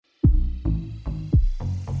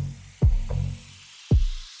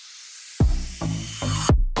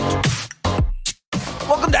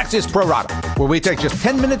Axios Pro Rata, where we take just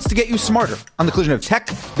 10 minutes to get you smarter on the collision of tech,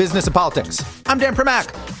 business, and politics. I'm Dan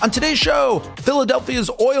Primack. On today's show,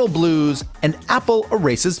 Philadelphia's oil blues and Apple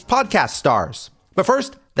erases podcast stars. But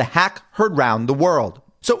first, the hack heard round the world.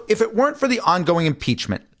 So if it weren't for the ongoing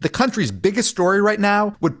impeachment, the country's biggest story right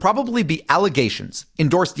now would probably be allegations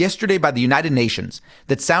endorsed yesterday by the United Nations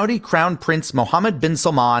that Saudi Crown Prince Mohammed bin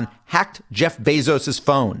Salman hacked Jeff Bezos'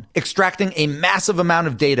 phone, extracting a massive amount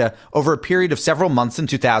of data over a period of several months in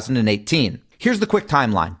 2018. Here's the quick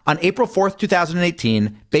timeline. On April 4th,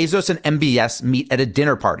 2018, Bezos and MBS meet at a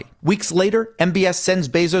dinner party. Weeks later, MBS sends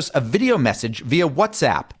Bezos a video message via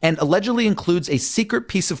WhatsApp and allegedly includes a secret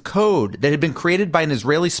piece of code that had been created by an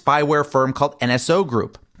Israeli spyware firm called NSO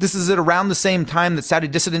Group. This is at around the same time that Saudi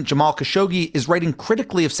dissident Jamal Khashoggi is writing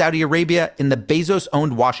critically of Saudi Arabia in the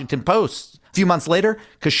Bezos-owned Washington Post. A few months later,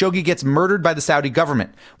 Khashoggi gets murdered by the Saudi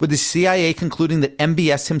government, with the CIA concluding that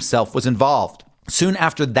MBS himself was involved. Soon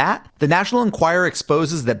after that, the National Enquirer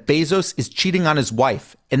exposes that Bezos is cheating on his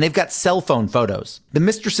wife, and they've got cell phone photos. The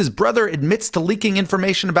mistress's brother admits to leaking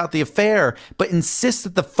information about the affair, but insists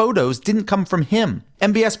that the photos didn't come from him.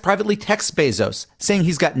 MBS privately texts Bezos, saying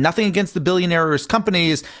he's got nothing against the billionaire's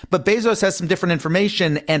companies, but Bezos has some different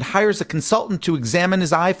information and hires a consultant to examine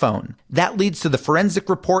his iPhone. That leads to the forensic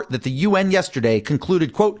report that the UN yesterday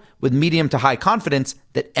concluded, quote, with medium to high confidence,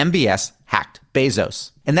 that MBS hacked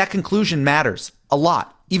Bezos. And that conclusion matters a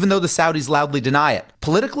lot, even though the Saudis loudly deny it.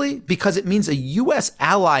 Politically, because it means a U.S.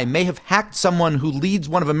 ally may have hacked someone who leads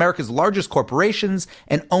one of America's largest corporations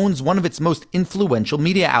and owns one of its most influential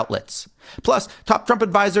media outlets. Plus, top Trump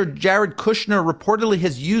advisor Jared Kushner reportedly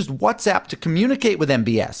has used WhatsApp to communicate with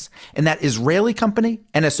MBS, and that Israeli company,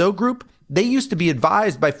 NSO Group, they used to be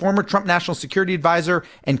advised by former Trump National Security Advisor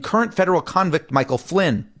and current federal convict Michael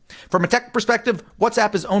Flynn. From a tech perspective,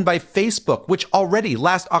 WhatsApp is owned by Facebook, which already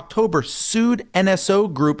last October sued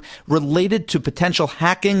NSO Group related to potential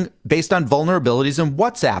hacking based on vulnerabilities in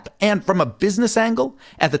WhatsApp. And from a business angle,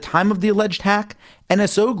 at the time of the alleged hack,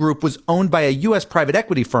 NSO Group was owned by a U.S. private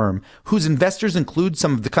equity firm whose investors include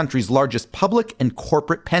some of the country's largest public and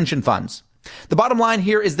corporate pension funds. The bottom line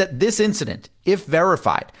here is that this incident, if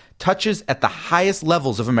verified, touches at the highest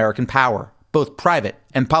levels of American power, both private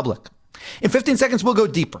and public. In 15 seconds, we'll go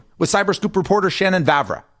deeper with Cyberscoop reporter Shannon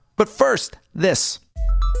Vavra. But first, this.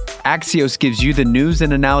 Axios gives you the news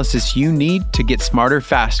and analysis you need to get smarter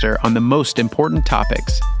faster on the most important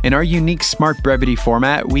topics. In our unique Smart Brevity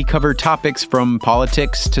format, we cover topics from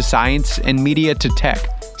politics to science and media to tech.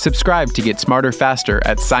 Subscribe to get smarter faster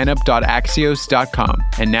at signup.axios.com.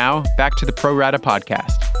 And now, back to the Pro Rata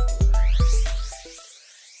podcast.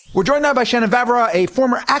 We're joined now by Shannon Vavra, a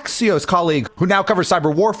former Axios colleague who now covers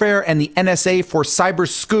cyber warfare and the NSA for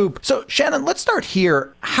Cyberscoop. So, Shannon, let's start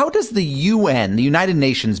here. How does the UN, the United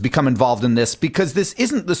Nations, become involved in this? Because this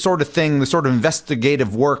isn't the sort of thing, the sort of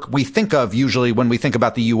investigative work we think of usually when we think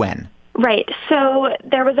about the UN. Right. So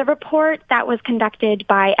there was a report that was conducted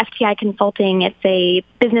by FTI Consulting. It's a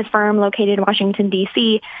business firm located in Washington,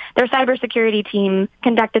 D.C. Their cybersecurity team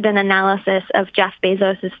conducted an analysis of Jeff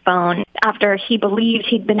Bezos' phone after he believed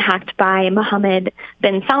he'd been hacked by Mohammed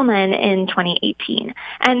bin Salman in 2018.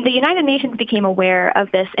 And the United Nations became aware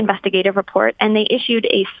of this investigative report, and they issued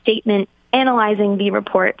a statement analyzing the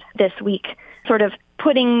report this week, sort of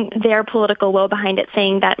putting their political will behind it,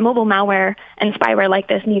 saying that mobile malware and spyware like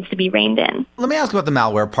this needs to be reined in. Let me ask about the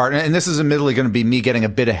malware part, and this is admittedly going to be me getting a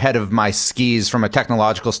bit ahead of my skis from a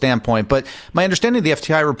technological standpoint, but my understanding of the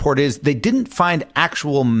FTI report is they didn't find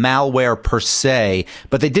actual malware per se,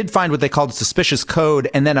 but they did find what they called suspicious code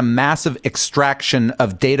and then a massive extraction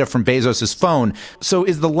of data from Bezos' phone. So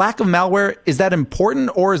is the lack of malware, is that important,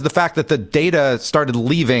 or is the fact that the data started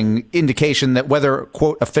leaving indication that whether,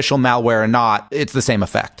 quote, official malware or not, it's the same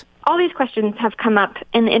effect? All these questions have come up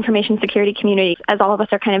in the information security community as all of us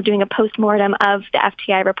are kind of doing a post-mortem of the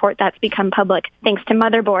FTI report that's become public, thanks to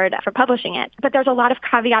Motherboard for publishing it. But there's a lot of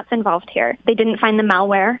caveats involved here. They didn't find the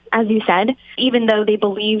malware, as you said, even though they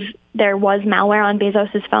believe there was malware on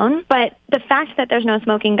Bezos' phone. But the fact that there's no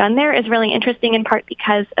smoking gun there is really interesting, in part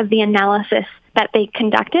because of the analysis that they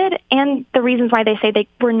conducted and the reasons why they say they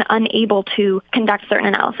were unable to conduct certain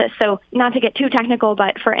analysis. So not to get too technical,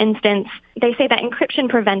 but for instance, they say that encryption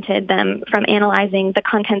prevented them from analyzing the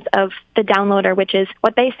contents of the downloader, which is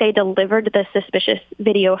what they say delivered the suspicious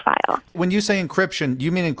video file. When you say encryption, do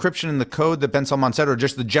you mean encryption in the code that Ben Salman said, or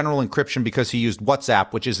just the general encryption because he used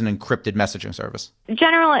WhatsApp, which is an encrypted messaging service?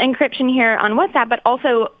 General encryption here on WhatsApp, but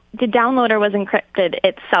also the downloader was encrypted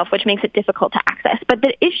itself, which makes it difficult to access. But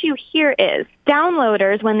the issue here is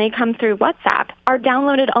downloaders, when they come through WhatsApp, are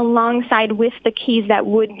downloaded alongside with the keys that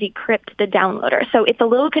would decrypt the downloader. So it's a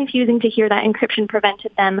little confusing to hear that encryption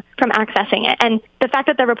prevented them from accessing it. And the fact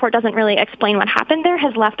that the report doesn't really explain what happened there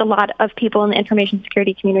has left a lot of people in the information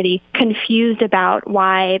security community confused about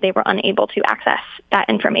why they were unable to access that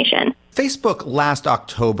information. Facebook last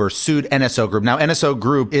October sued NSO Group. Now, NSO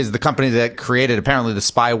Group is the company that created apparently the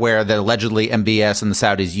spyware that allegedly MBS and the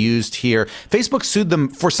Saudis used here. Facebook sued them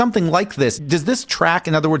for something like this. Does this track,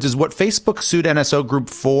 in other words, is what Facebook sued NSO Group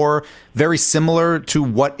for very similar to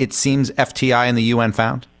what it seems FTI and the UN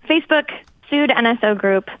found? Facebook sued NSO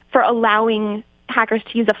Group for allowing hackers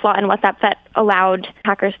to use a flaw in WhatsApp that allowed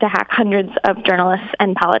hackers to hack hundreds of journalists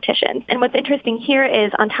and politicians. And what's interesting here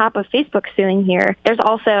is on top of Facebook suing here, there's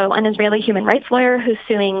also an Israeli human rights lawyer who's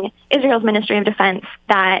suing Israel's Ministry of Defense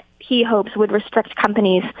that he hopes would restrict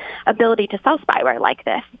companies' ability to sell spyware like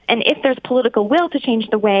this. And if there's political will to change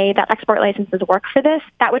the way that export licenses work for this,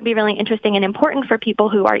 that would be really interesting and important for people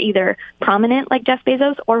who are either prominent like Jeff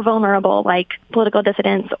Bezos or vulnerable like political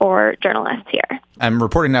dissidents or journalists here. I'm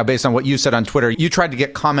reporting now based on what you said on Twitter. You tried to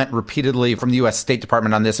get comment repeatedly from the U.S. State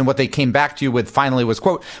Department on this, and what they came back to you with finally was,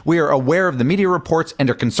 quote, "We are aware of the media reports and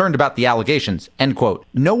are concerned about the allegations," end quote.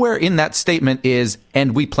 Nowhere in that statement is,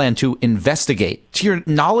 "and we plan to investigate." To your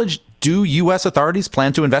knowledge, do U.S. authorities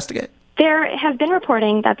plan to investigate? There has been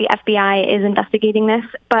reporting that the FBI is investigating this,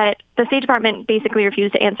 but the State Department basically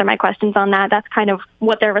refused to answer my questions on that. That's kind of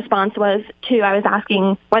what their response was to. I was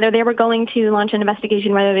asking whether they were going to launch an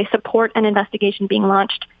investigation, whether they support an investigation being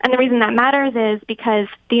launched. And the reason that matters is because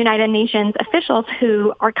the United Nations officials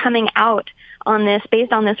who are coming out on this,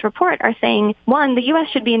 based on this report, are saying, one, the U.S.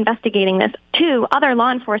 should be investigating this. Two, other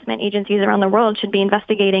law enforcement agencies around the world should be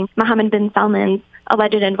investigating Mohammed bin Salman's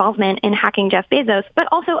alleged involvement in hacking Jeff Bezos, but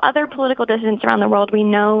also other political dissidents around the world. We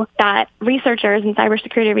know that researchers and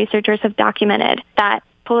cybersecurity researchers have documented that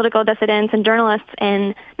political dissidents and journalists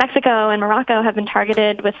in Mexico and Morocco have been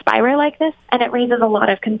targeted with spyware like this, and it raises a lot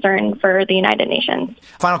of concern for the United Nations.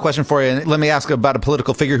 Final question for you. Let me ask about a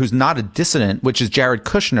political figure who's not a dissident, which is Jared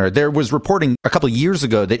Kushner. There was reporting a couple of years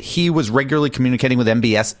ago that he was regularly communicating with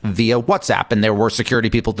MBS via WhatsApp, and there were security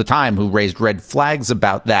people at the time who raised red flags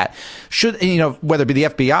about that. Should, whether it be the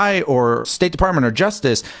FBI or State Department or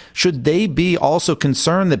Justice, should they be also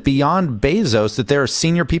concerned that beyond Bezos, that there are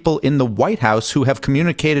senior people in the White House who have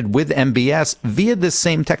communicated with MBS via this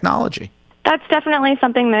same technology? That's definitely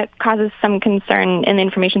something that causes some concern in the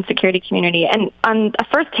information security community. And a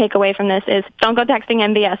first takeaway from this is don't go texting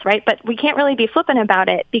MBS, right? But we can't really be flippant about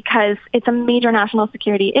it because it's a major national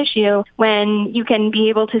security issue when you can be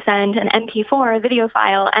able to send an MP4, a video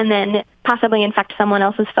file, and then possibly infect someone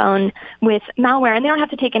else's phone with malware, and they don't have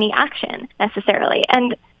to take any action necessarily.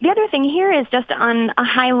 And the other thing here is just on a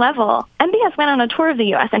high level, MBS went on a tour of the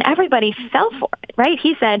U.S. and everybody fell for it, right?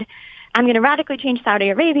 He said, I'm going to radically change Saudi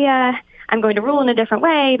Arabia. I'm going to rule in a different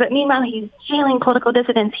way. But meanwhile, he's jailing political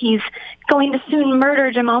dissidents. He's going to soon murder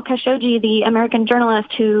Jamal Khashoggi, the American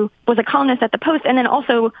journalist who was a columnist at the Post, and then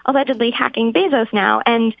also allegedly hacking Bezos now.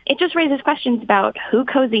 And it just raises questions about who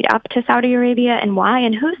cozied up to Saudi Arabia and why,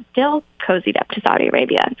 and who still cozied up to Saudi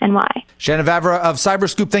Arabia and why. Shannon Vavra of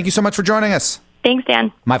Cyberscoop, thank you so much for joining us. Thanks,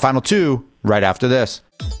 Dan. My final two right after this.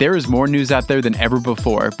 There is more news out there than ever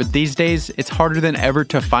before, but these days it's harder than ever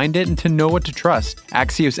to find it and to know what to trust.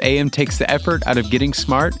 Axios AM takes the effort out of getting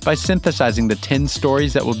smart by synthesizing the 10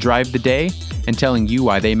 stories that will drive the day and telling you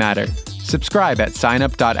why they matter. Subscribe at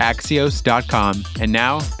signup.axios.com. And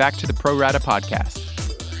now, back to the Pro Rata podcast.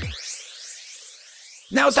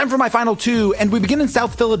 Now it's time for my final two, and we begin in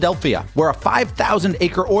South Philadelphia, where a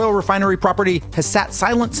 5,000-acre oil refinery property has sat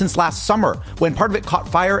silent since last summer when part of it caught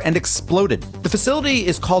fire and exploded. The facility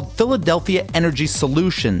is called Philadelphia Energy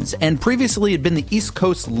Solutions, and previously had been the East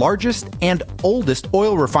Coast's largest and oldest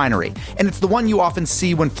oil refinery, and it's the one you often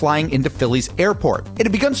see when flying into Philly's airport. It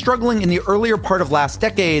had begun struggling in the earlier part of last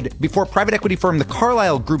decade before private equity firm the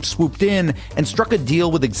Carlyle Group swooped in and struck a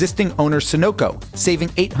deal with existing owner Sunoco,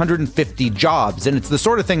 saving 850 jobs, and it's the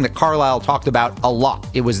sort of thing that Carlyle talked about a lot.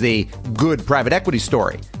 It was the good private equity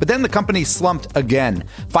story. But then the company slumped again,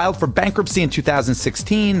 filed for bankruptcy in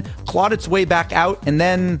 2016, clawed its way back out, and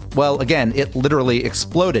then, well, again, it literally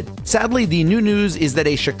exploded. Sadly, the new news is that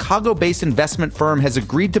a Chicago-based investment firm has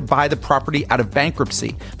agreed to buy the property out of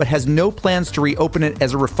bankruptcy, but has no plans to reopen it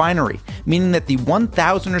as a refinery, meaning that the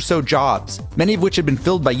 1,000 or so jobs, many of which have been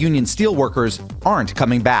filled by union steelworkers, aren't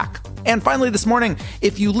coming back. And finally this morning,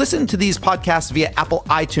 if you listen to these podcasts via Apple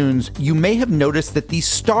iTunes, you may have noticed that the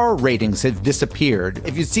star ratings have disappeared.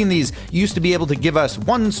 If you've seen these, you used to be able to give us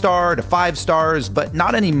 1 star to 5 stars, but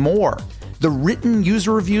not anymore. The written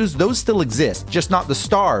user reviews, those still exist, just not the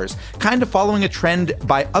stars, kind of following a trend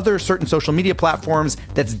by other certain social media platforms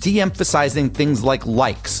that's de-emphasizing things like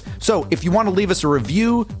likes. So if you want to leave us a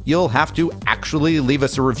review, you'll have to actually leave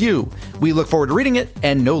us a review. We look forward to reading it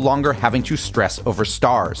and no longer having to stress over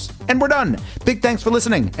stars. And we're done. Big thanks for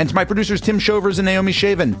listening. And to my producers, Tim Shovers and Naomi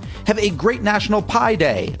Shaven. Have a great National Pie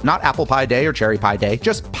Day. Not Apple Pie Day or Cherry Pie Day,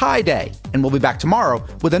 just Pie Day. And we'll be back tomorrow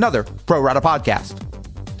with another Pro Rata podcast.